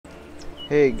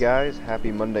Hey guys, happy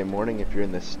Monday morning if you're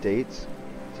in the States.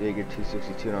 It's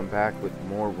Jaeger262 and I'm back with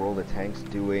more World of Tanks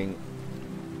doing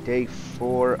day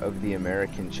 4 of the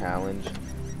American Challenge.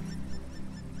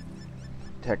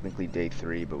 Technically day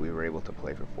 3, but we were able to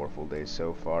play for 4 full days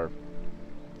so far.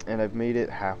 And I've made it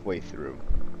halfway through.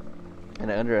 And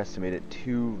I underestimated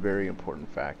 2 very important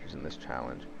factors in this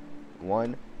challenge.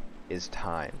 One is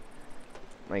time.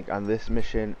 Like on this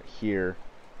mission here,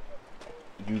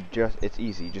 it's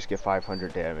easy, you just get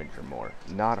 500 damage or more.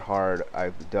 Not hard,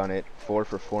 I've done it 4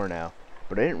 for 4 now.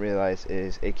 But I didn't realize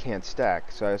is it can't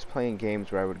stack. So I was playing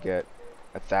games where I would get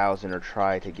 1,000 or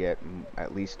try to get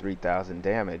at least 3,000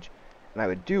 damage, and I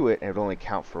would do it and it would only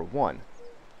count for 1.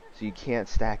 So you can't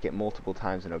stack it multiple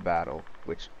times in a battle,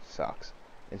 which sucks.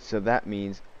 And so that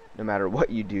means no matter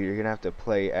what you do, you're gonna have to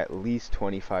play at least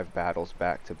 25 battles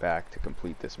back to back to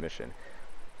complete this mission.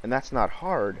 And that's not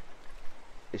hard.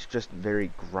 It's just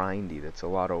very grindy. That's a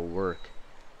lot of work.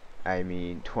 I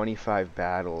mean, 25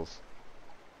 battles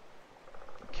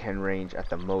can range at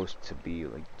the most to be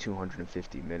like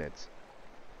 250 minutes,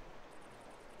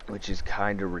 which is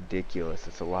kind of ridiculous.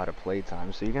 It's a lot of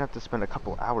playtime, so you're gonna have to spend a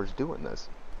couple hours doing this.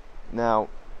 Now,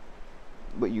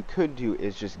 what you could do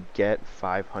is just get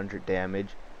 500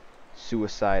 damage,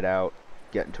 suicide out,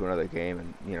 get into another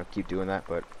game, and keep doing that.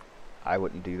 But I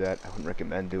wouldn't do that. I wouldn't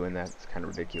recommend doing that. It's kind of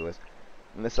ridiculous.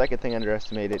 And the second thing I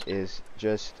underestimated is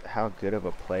just how good of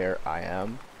a player I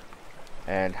am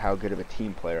and how good of a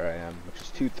team player I am, which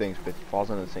is 2 things, but it falls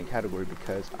under the same category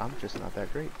because I'm just not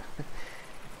that great.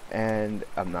 And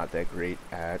I'm not that great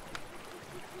at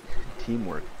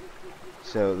teamwork.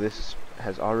 So this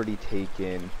has already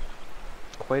taken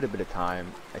quite a bit of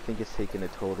time. I think it's taken a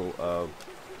total of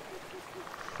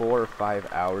 4 or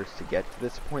 5 hours to get to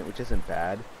this point, which isn't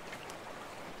bad.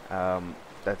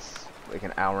 That's like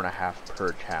an hour and a half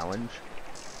per challenge,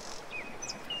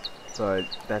 but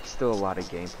that's still a lot of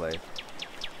gameplay.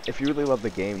 If you really love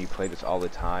the game and you play this all the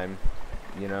time,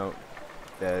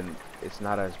 then it's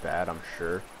not as bad, I'm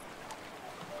sure.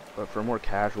 But for a more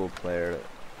casual player,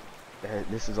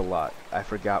 this is a lot. I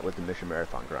forgot what the mission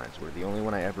marathon grinds were. The only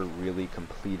one I ever really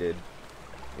completed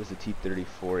was the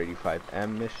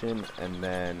T-3485M mission, and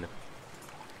then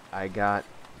I got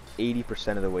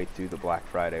 80% of the way through the Black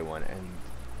Friday one, and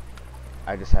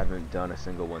I just haven't done a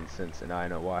single one since, and I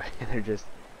know why.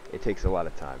 It takes a lot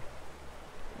of time.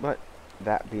 But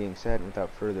that being said,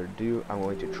 without further ado, I'm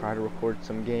going to try to record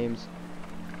some games.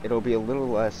 It'll be a little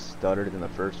less stuttered than the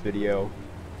first video,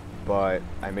 but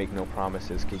I make no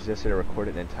promises, because yesterday I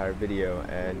recorded an entire video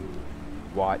and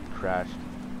Watt crashed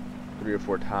 3 or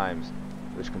 4 times,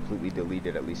 which completely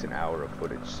deleted at least an hour of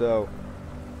footage. So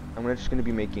I'm just going to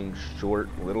be making short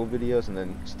little videos and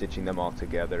then stitching them all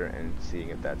together and seeing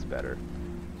if that's better.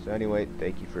 So anyway,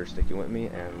 thank you for sticking with me,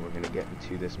 and we're going to get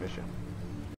into this mission.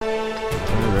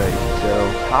 Alright,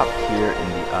 so top tier in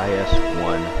the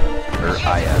IS-1, or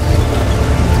IS,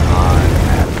 on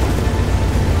map.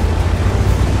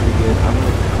 Pretty good. I'm going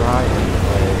to try and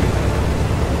play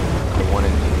the 1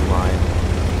 and 2 line.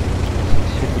 This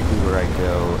is typically where I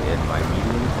go in my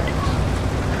medium tanks,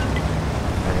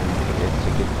 and it's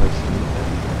a good place to meet them.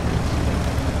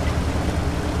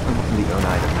 I'm hoping the own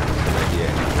item has an idea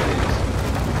anyways.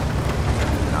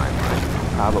 I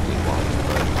probably won't,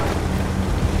 but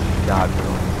God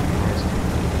willing.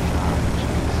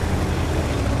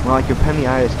 Well, I can pen the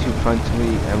IS-2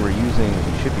 frontally, and we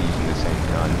should be using the same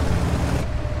gun.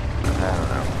 I don't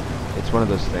know. It's one of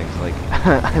those things, like,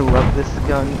 I love this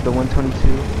gun, the 122,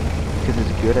 because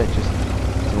it's good at just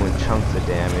doing chunks of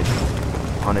damage,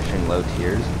 punishing low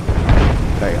tiers,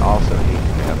 but I also hate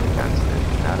to pick up against it.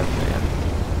 Not a fan.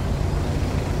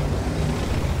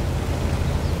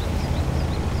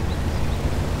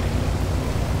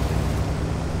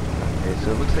 Okay,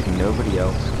 so it looks like nobody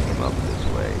else came up this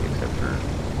way except for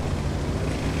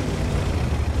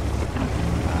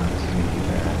this is gonna be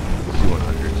bad. We'll see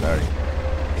 100, sorry.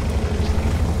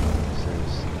 This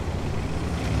is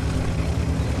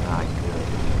not good.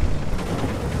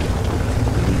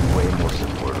 We need way more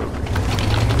support over here.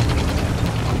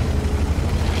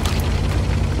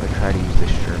 So I try to use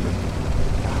this Sherman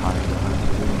to hide behind a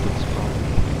really good spot.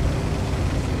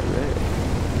 Alright.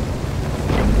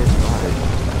 Don't get spotted.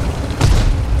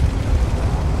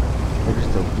 There's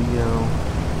the Leo.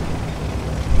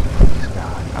 Please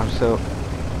God.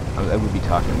 I would be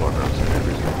talking more, but I'm so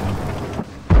nervous right now.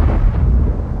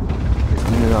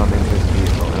 Even though I'm in this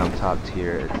vehicle and I'm top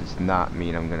tier, it does not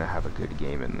mean I'm gonna have a good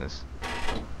game in this.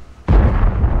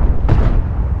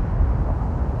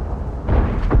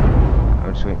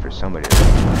 I'm just waiting for somebody to get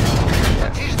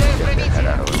their head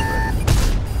out of the way.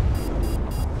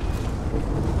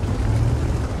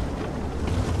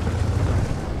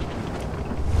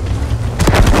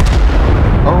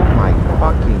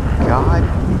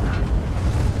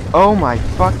 Oh my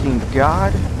fucking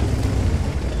god!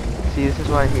 See, this is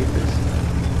why I hate this.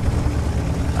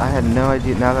 I had no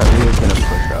idea. Now that Leo's gonna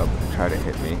push up and try to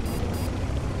hit me.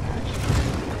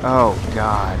 Oh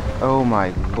god. Oh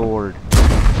my lord. This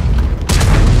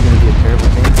is gonna be a terrible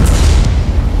game for us.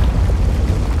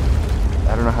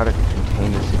 I don't know how to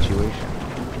contain the situation.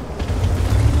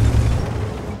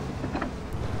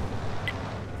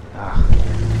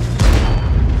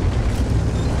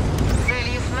 Цель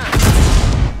ясна.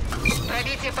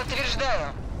 Пробитие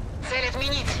подтверждаю. Цель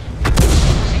отменить.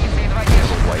 Позиция едва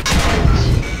держит.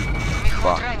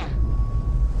 Мехвод ранен.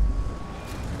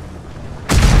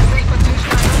 Цель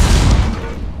подтверждаю.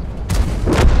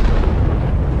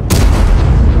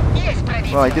 Есть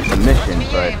пробитие. Well, I did the mission,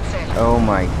 but oh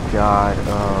my god,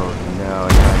 oh no,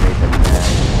 now I made them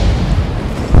mad.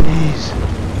 Please.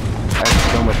 I have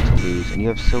so much to lose, and you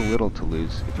have so little to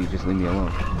lose if you just leave me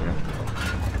alone, you know?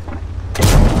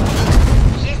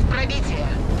 Есть пробитие.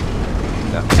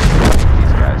 No,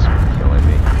 these guys are killing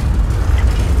me.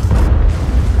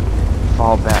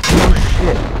 Fall back. Oh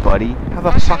shit, buddy. How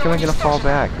the fuck am I gonna fall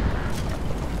back?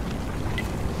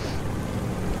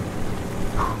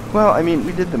 Well, I mean,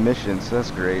 we did the mission, so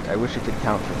that's great. I wish it could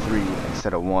count for 3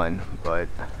 instead of 1, but...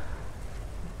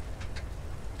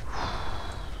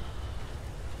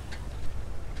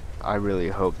 I really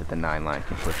hope that the 9 line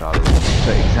can push all those.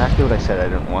 So exactly what I said I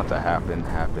didn't want to happen,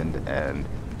 happened, and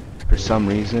for some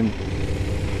reason,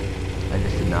 I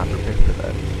just did not prepare for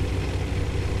that.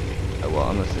 Oh well,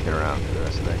 I'm gonna stick around for the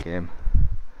rest of that game.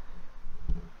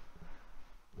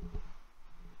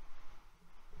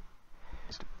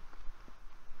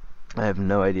 I have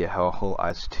no idea how a whole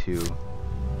IS 2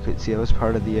 could see. I was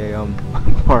part of the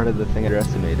part of the thing I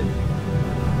underestimated.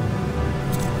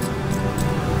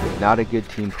 Not a good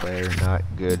team player, not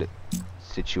good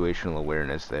situational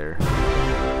awareness there.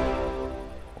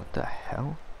 What the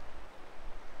hell?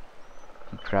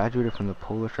 He graduated from the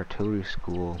Polish Artillery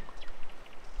School.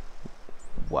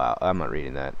 Wow, I'm not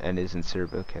reading that. And is in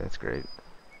Serbia. Okay, that's great.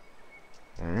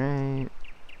 Alright.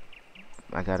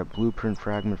 I got a blueprint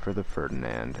fragment for the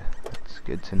Ferdinand. That's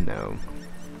good to know.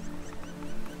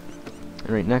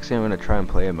 Alright, next thing I'm going to try and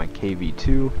play in my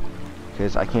KV2,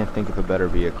 because I can't think of a better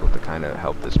vehicle to kind of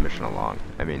help this mission along.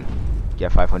 I mean,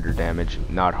 get 500 damage,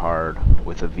 not hard,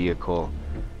 with a vehicle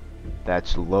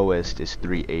that's lowest is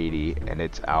 380, and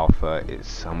its alpha is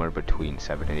somewhere between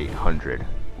 700 and 800,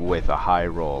 with a high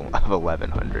roll of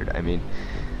 1100. I mean,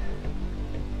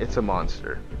 it's a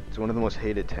monster. It's one of the most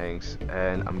hated tanks,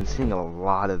 and I've been seeing a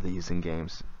lot of these in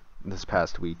games this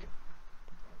past week.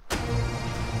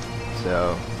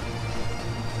 So,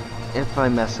 if I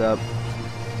mess up,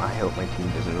 I hope my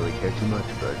team doesn't really care too much,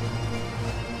 but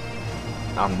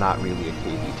I'm not really a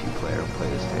KV2 player who play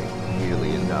this tank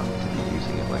nearly enough to be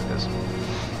using it like this.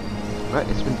 But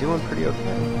it's been doing pretty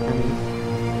okay. I mean,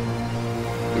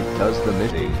 it does the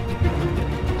mission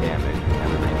damage,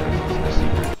 everybody knows it's the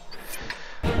secret.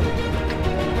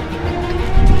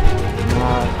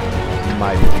 Not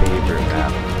my favorite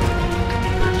map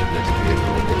version of this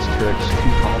vehicle. Its turret's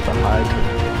too tall to hide, but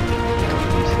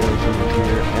these things over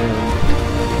here, and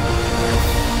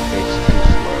it's too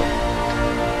slow.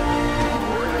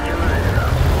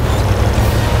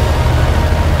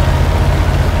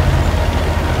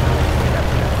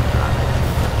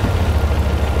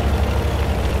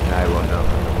 And I won't know if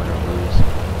I'm gonna win or lose.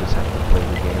 Just have to play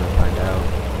the game and find out.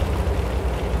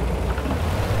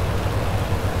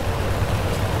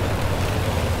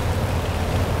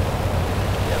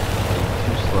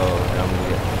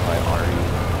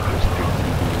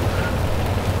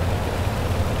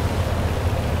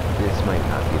 This might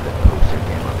not be the poster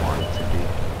game I want it to be.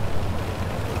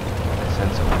 I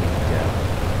sense a winning death.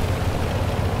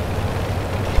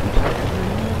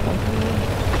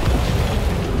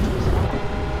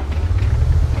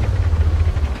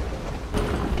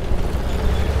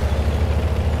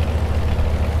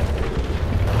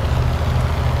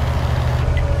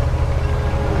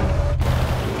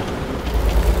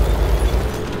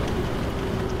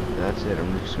 That's it,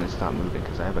 I'm just gonna stop moving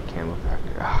because I have a camo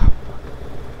factor. Ah, fuck.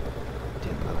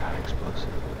 Didn't load out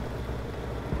explosive.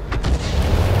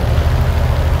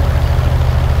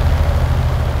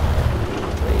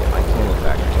 But yeah, my camo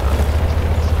factor's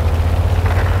non-existent,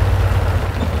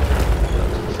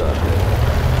 so it's all good.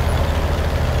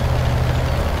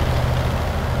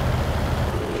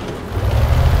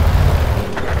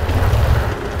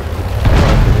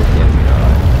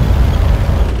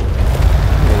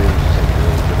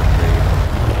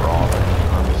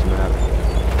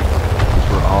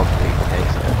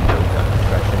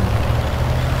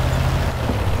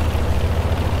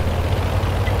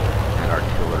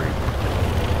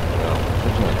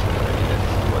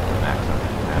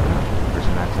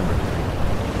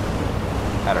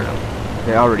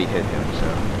 already hit him,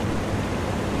 so.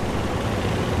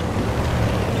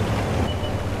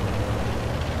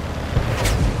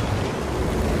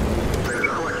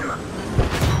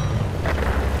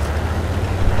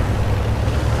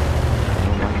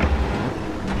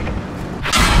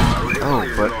 Oh,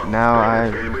 but now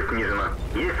I've...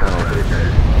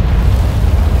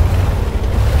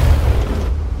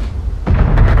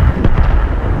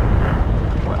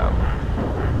 Wow.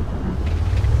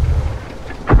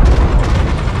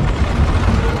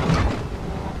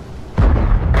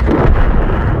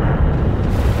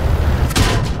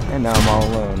 And now I'm all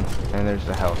alone. And there's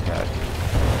the Hellcat.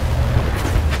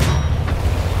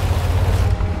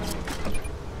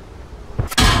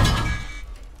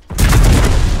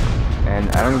 And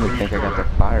I don't even think I got the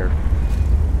fire.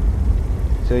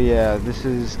 So yeah, this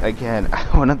is, again,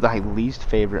 one of my least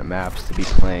favorite maps to be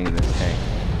playing in this tank.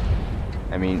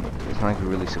 I mean, it's not like we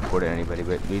really supported anybody,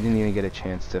 but we didn't even get a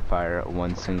chance to fire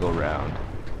one single round.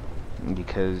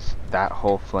 Because that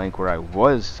whole flank where I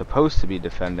was supposed to be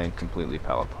defending completely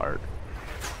fell apart.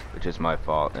 Which is my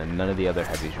fault, and none of the other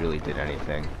heavies really did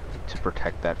anything to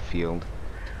protect that field.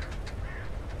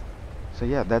 So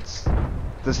yeah, that's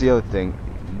the other thing.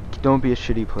 Don't be a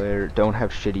shitty player, don't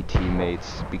have shitty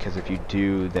teammates, because if you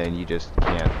do, then you just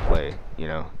can't play, you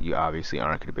know, you obviously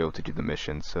aren't going to be able to do the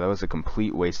missions. So that was a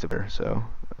complete waste of her, so,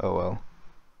 oh well.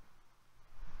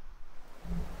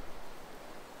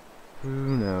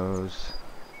 Who knows?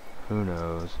 Who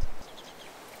knows?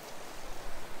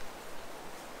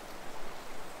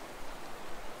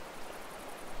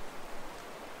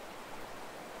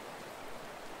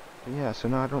 But yeah, so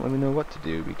now I don't really know what to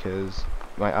do, because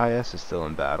my IS is still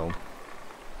in battle.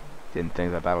 Didn't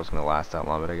think that battle was going to last that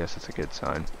long, but I guess it's a good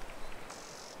sign.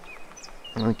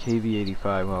 And the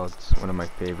KV-85, well, it's one of my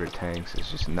favorite tanks, is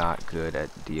just not good at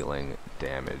dealing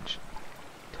damage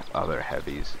to other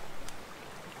heavies.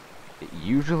 It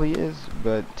usually is,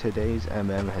 but today's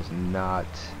MM has not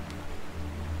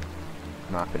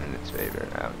been in its favor.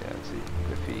 Oh, yeah, let's see.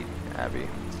 Defeat Abby.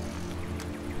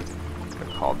 I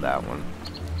called that one.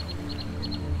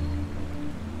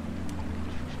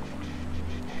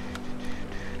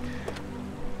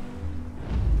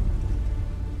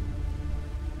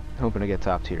 Hoping to get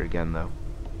top tier again, though.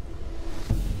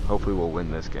 Hopefully we'll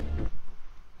win this game.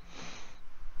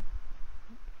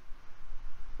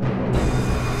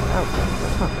 Oh,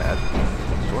 that's not bad.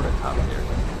 Sort of top tier.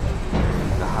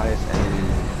 The highest enemy.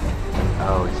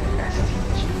 Oh, it's an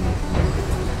STG.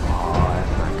 Oh,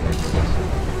 that's not good.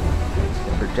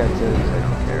 The projectives I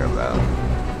don't care about.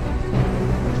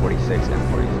 46 and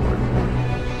 44.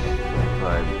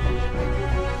 But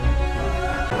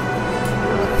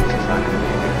this is not going to be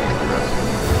a good game for us.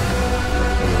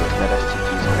 That STG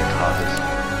is going to cause us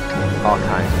all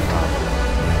kinds of problems.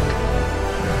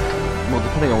 Well,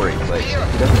 depending on where he plays. If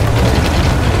he doesn't play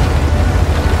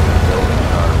building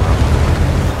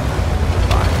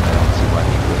fine. I don't see why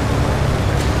he wouldn't play.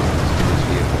 His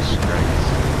vehicle strengths.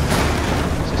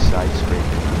 It's a side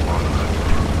scraping long run.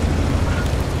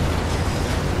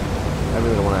 I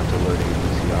really don't want to have to load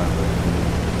APCR, but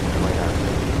I might have to.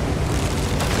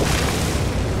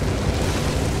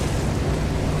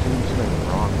 There's nothing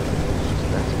wrong with it. It's just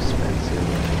that's expensive.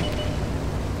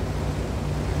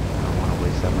 I don't want to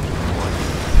waste that much money.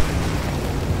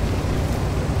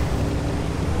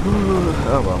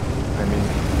 Oh well, I mean,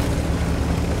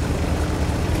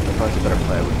 if I was a better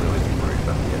player, I wouldn't really be worried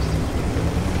about the STG.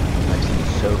 I've seen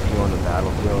so few on the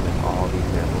battlefield, and all the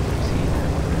examples I've seen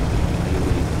have been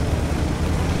really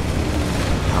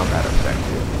combat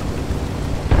effective.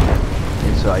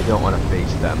 And so I don't want to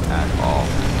face them at all.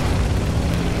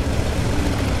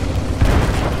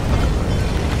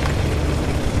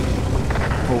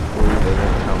 Hopefully they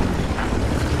won't come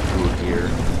through here.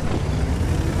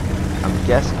 I'm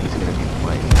guessing he's going to be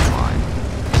playing fine.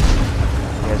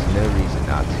 He has no reason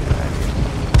not to.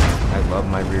 I love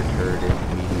my rear turret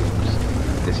and mediums.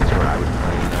 This is where I would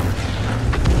play them.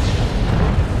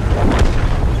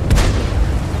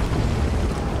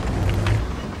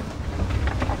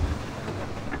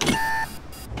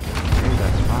 Okay,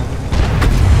 that's fine.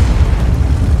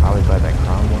 Probably by that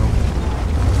Cromwell.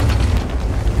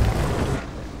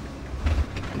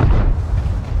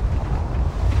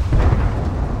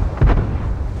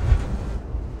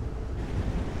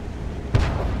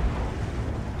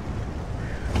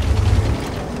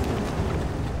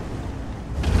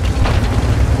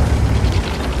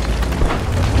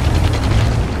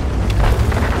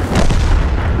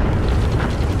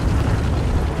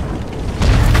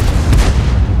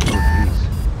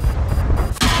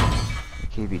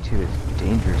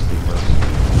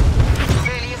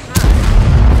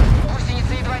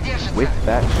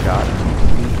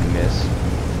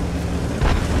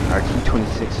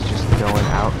 T26 is just going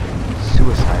out and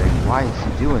suiciding. Why is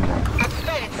he doing that?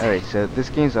 Alright, so this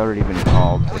game's already been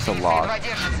called. It's a loss.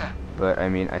 But, I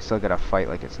mean, I still gotta fight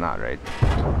like it's not right.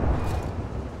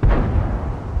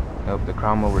 Nope, the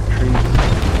Cromwell retreats.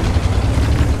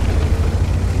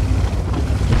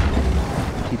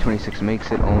 T26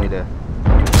 makes it only to...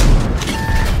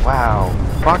 Wow.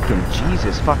 Fucking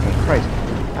Jesus fucking Christ.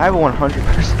 I have a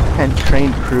 100%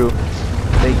 trained crew.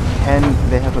 They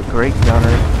have a great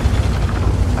gunner.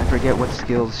 I forget what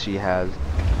skills she has.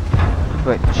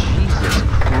 But Jesus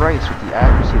Christ, with the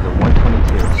accuracy of the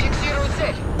 122.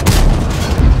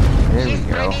 There we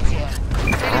go. I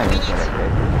didn't get a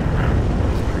hit.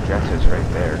 Projector's right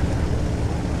there.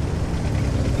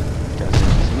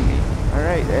 Doesn't see me.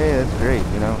 Alright, hey, that's great,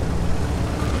 you know.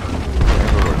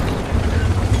 Never works.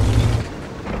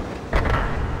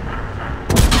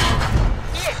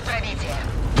 Есть пробитие.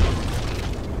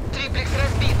 Триплекс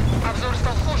разбит. Обзор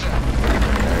стал хуже.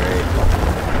 Alright.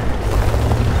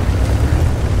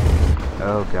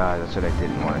 Oh god, that's what I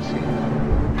didn't want to see.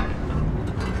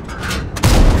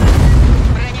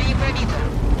 Броня не пробита.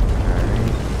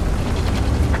 Alright.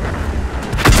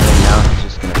 And now he's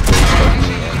just gonna face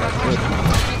me and that's it.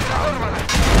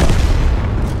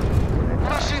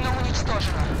 Машина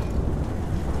уничтожена.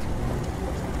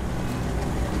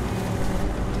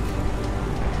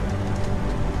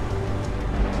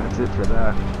 That's it for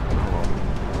that.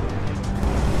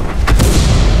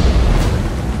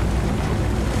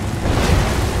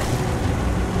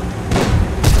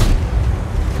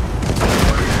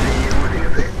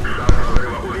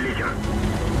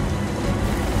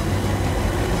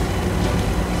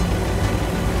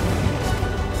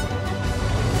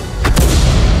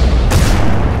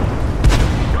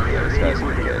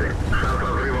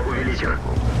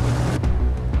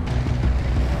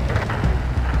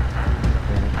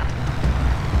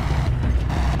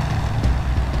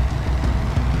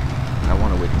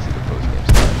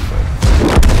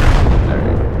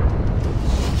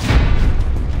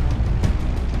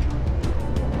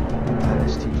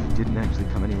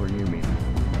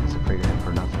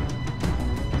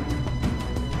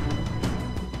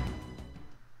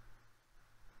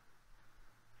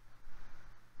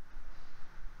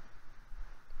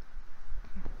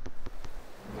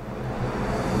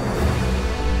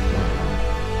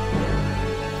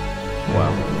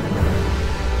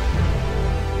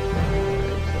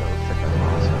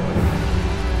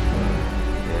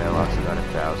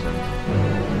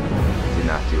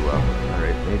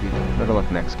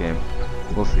 Next game.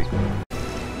 We'll see.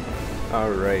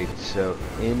 Alright, so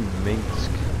in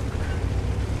Minsk,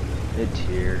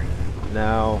 mid-tier.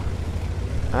 Now,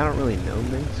 I don't really know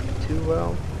Minsk too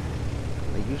well.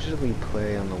 I usually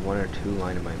play on the 1 or 2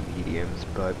 line of my mediums,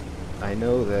 but I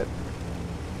know that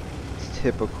it's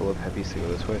typical of heavies to go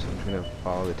this way, so I'm just going to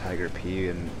follow the Tiger P,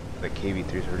 and the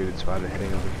KV-3's already been spotted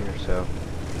heading over here, so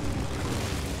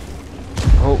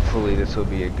hopefully this will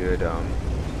be a good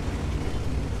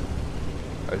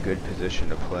position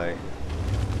to play.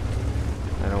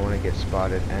 I don't want to get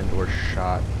spotted and or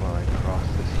shot while I cross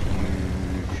this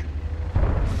huge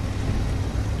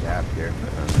gap here.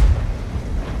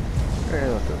 It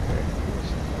looks okay.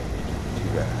 It's not too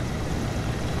bad.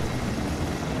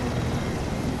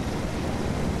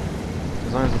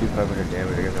 As long as I do 500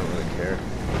 damage, I guess I don't really care.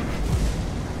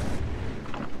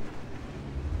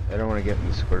 I don't want to get in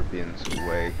the Scorpion's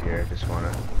way here. I just want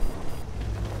to...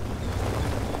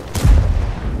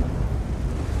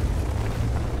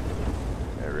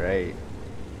 Alright,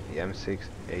 the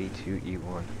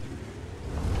M6A2E1.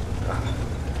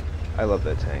 I love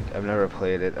that tank. I've never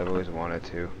played it, I've always wanted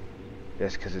to.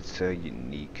 Just because it's so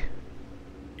unique.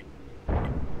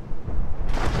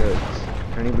 So,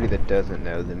 for anybody that doesn't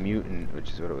know, the Mutant, which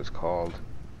is what it was called.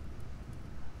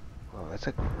 Oh, that's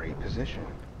a great position.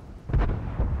 How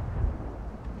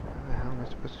the hell am I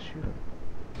supposed to shoot him?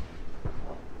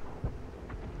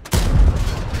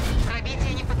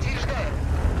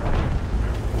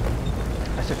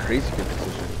 That's a crazy good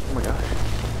position. Oh my gosh.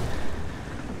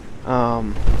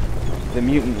 The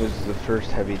Mutant was the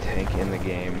first heavy tank in the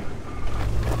game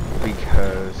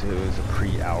because it was a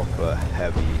pre-alpha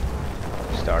heavy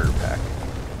starter pack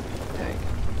tank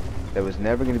that was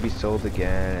never going to be sold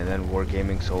again, and then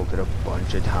Wargaming sold it a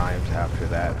bunch of times after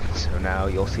that. So now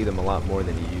you'll see them a lot more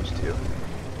than you used to.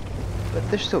 But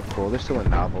they're still cool. They're still a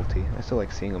novelty. I still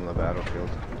like seeing them on the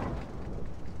battlefield.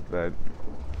 But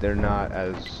they're not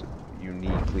as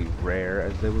uniquely rare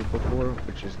as they were before,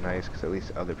 which is nice because at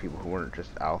least other people who weren't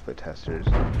just alpha testers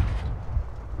can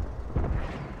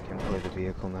play the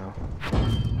vehicle now.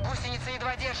 Гусеница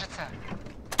едва держится.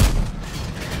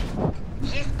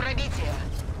 Есть пробитие.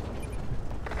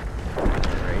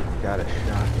 got a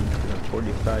shot into the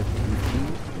 45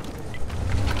 BP.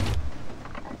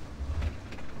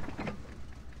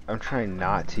 I'm trying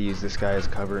not to use this guy as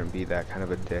cover and be that kind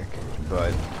of a dick,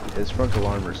 but his frontal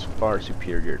armor is far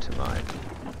superior to mine.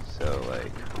 So,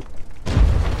 like,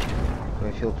 do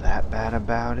I feel that bad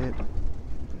about it?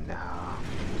 No.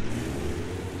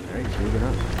 Alright, he's moving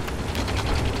up.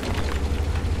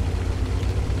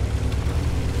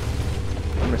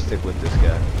 I'm gonna stick with this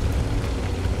guy.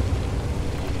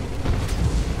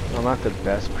 Well, not the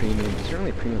best premium, but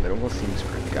certainly a premium that almost seems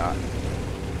forgotten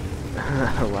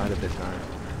a lot of the time.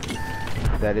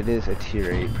 That it is a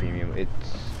tier 8 premium. It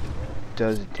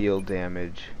does deal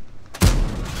damage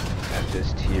at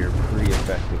this tier pretty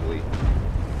effectively.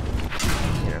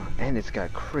 You know, and it's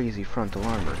got crazy frontal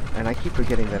armor. And I keep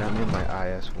forgetting that I'm in my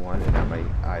IS-1 and not my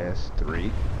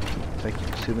IS-3. So I keep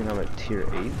assuming I'm at tier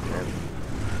 8 and I'm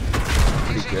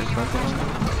pretty good frontal armor,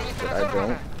 but I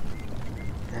don't.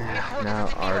 Now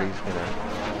Artie's gonna...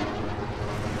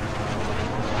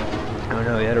 Oh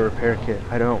no, he had a repair kit.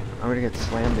 I don't. I'm gonna get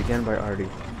slammed again by Artie.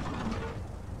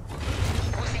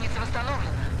 Гусеница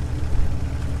восстановлена.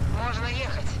 Можно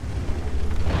ехать.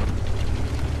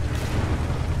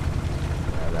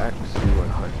 That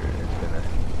C-100 is gonna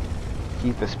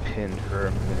keep us pinned for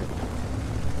a minute.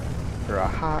 For a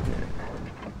hot minute.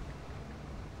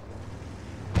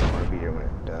 I wanna be here when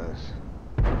it does.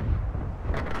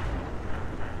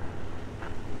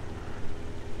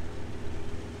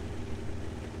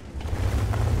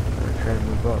 Try to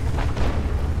move up.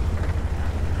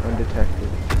 Undetected.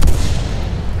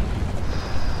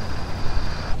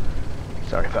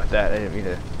 Sorry about that, I didn't mean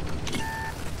to...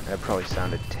 That probably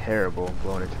sounded terrible,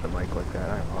 blowing into the mic like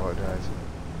that, I apologize.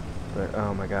 But,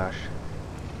 oh my gosh.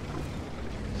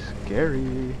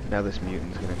 Scary. Now this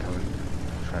mutant's gonna come and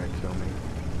try to kill me.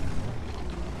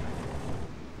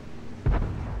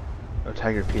 Oh,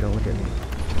 Tiger P, don't look at me.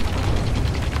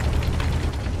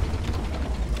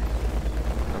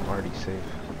 Already safe.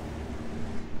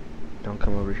 Don't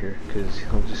come over here, because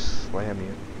he'll just slam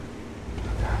you.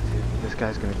 God, dude, this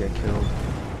guy's gonna get killed.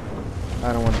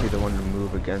 I don't want to be the one to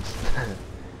move against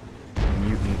the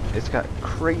mutant. It's got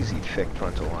crazy thick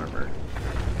frontal armor.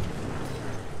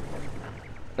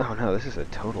 Oh no, this is a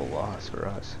total loss for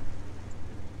us.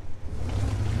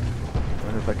 I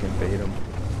wonder if I can bait him.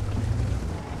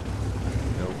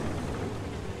 Nope.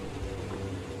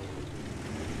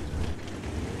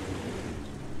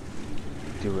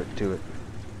 Do it, do it.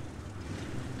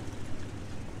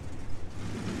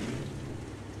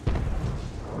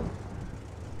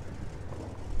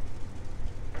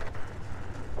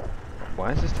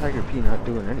 Why is this Tiger P not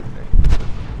doing anything?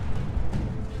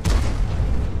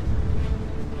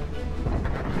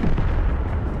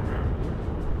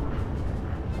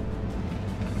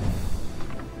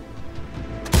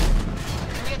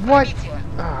 What?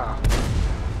 Ah.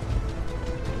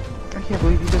 I can't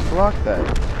believe you just blocked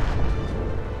that.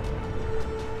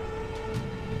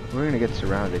 We're gonna get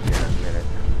surrounded here in a minute.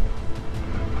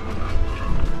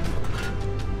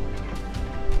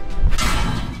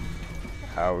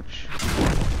 Ouch.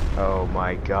 Oh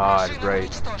my god,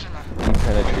 right. He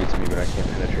penetrates me, but I can't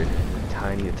penetrate a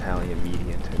tiny Italian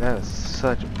median. That is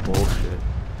such bullshit.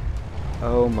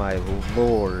 Oh my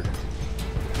lord.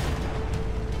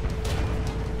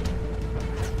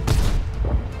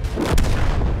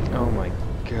 Oh my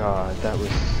god, that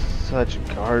was such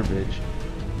garbage.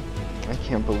 I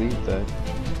can't believe that.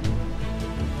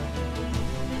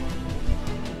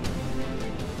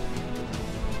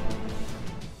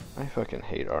 I fucking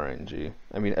hate RNG.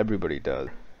 I mean, everybody does.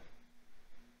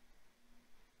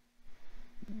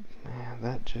 Man,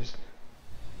 that just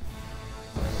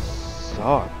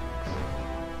sucks.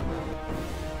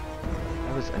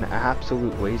 That was an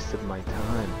absolute waste of my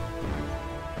time.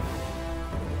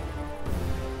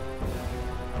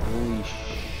 Holy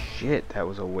shit, that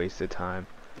was a waste of time.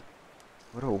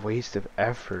 What a waste of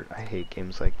effort. I hate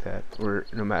games like that, where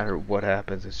no matter what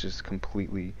happens, it's just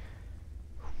completely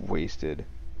wasted.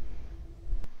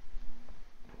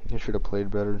 I should have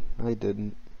played better. I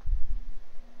didn't.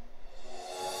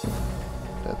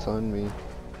 That's on me.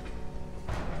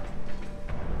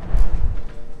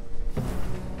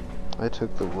 I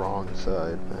took the wrong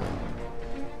side, man.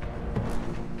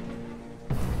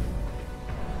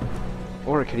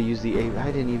 Or I could have used the A.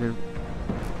 I didn't even...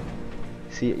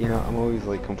 See, you know, I'm always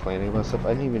like complaining about stuff. I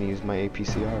didn't even use my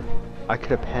APCR. I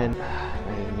could have penned.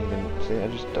 I didn't even say. I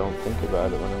just don't think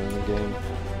about it when I'm in the game.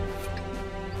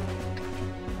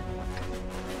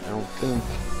 I don't think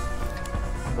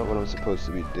about what I'm supposed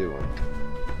to be doing.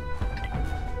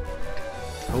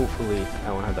 Hopefully,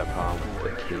 I won't have that problem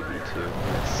with the KB2 in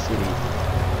the city.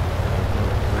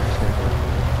 I'm just gonna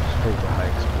go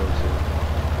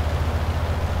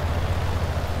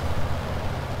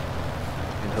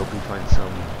find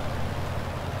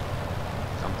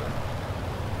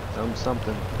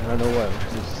something. I don't know what.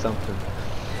 Just something. I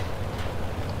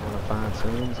want to find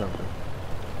something.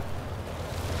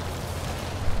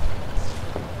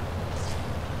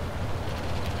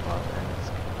 Oh man,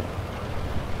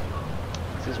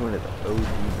 this is one of the OG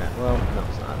maps. Well, no,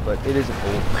 it's not, but it is an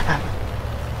old map,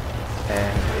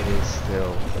 and it is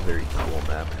still a very cool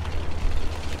map.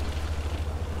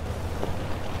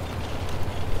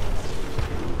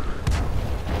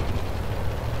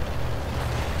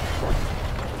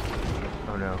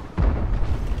 Oh no.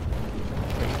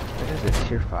 Wait, that is a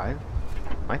tier 5?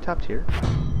 My top tier?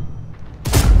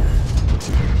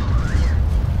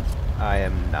 I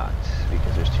am not,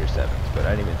 because there's tier 7s, but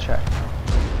I didn't even check.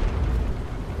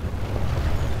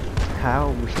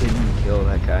 How we didn't kill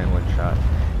that guy in one shot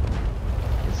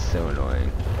is so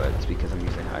annoying, but it's because I'm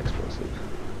using high explosive.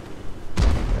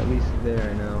 At least there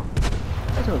I know.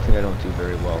 I don't think I don't do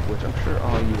very well, which I'm sure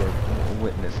all you are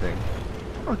witnessing.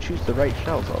 I don't choose the right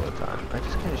shells all the time. I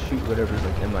just kind of shoot whatever's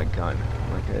like in my gun.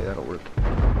 I'm like, hey, that'll work.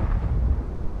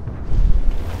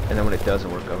 And then when it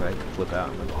doesn't work, I can flip out.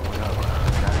 I'm like, oh my god, what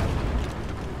happened?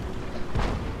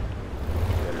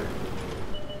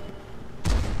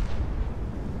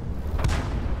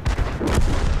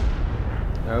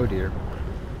 Oh dear.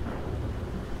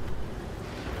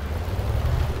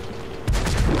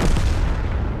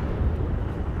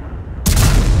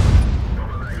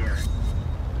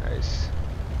 Nice.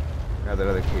 Now that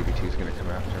other KV2 is gonna come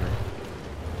after me.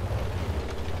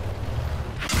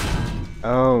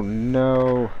 Oh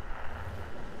no.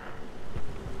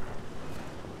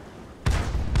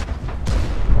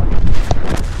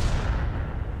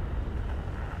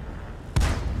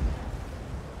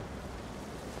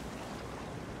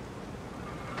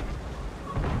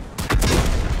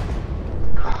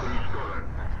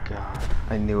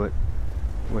 I knew it.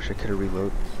 Wish I could have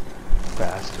reloaded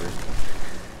faster.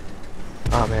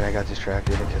 Oh man, I got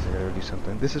distracted because I gotta do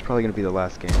something. This is probably gonna be the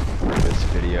last game for this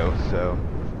video, so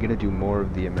I'm gonna do more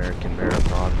of the American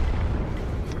Marathon.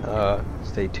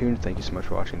 Stay tuned. Thank you so much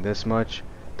for watching this much.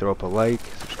 Throw up a like,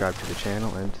 subscribe to the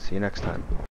channel, and see you next time.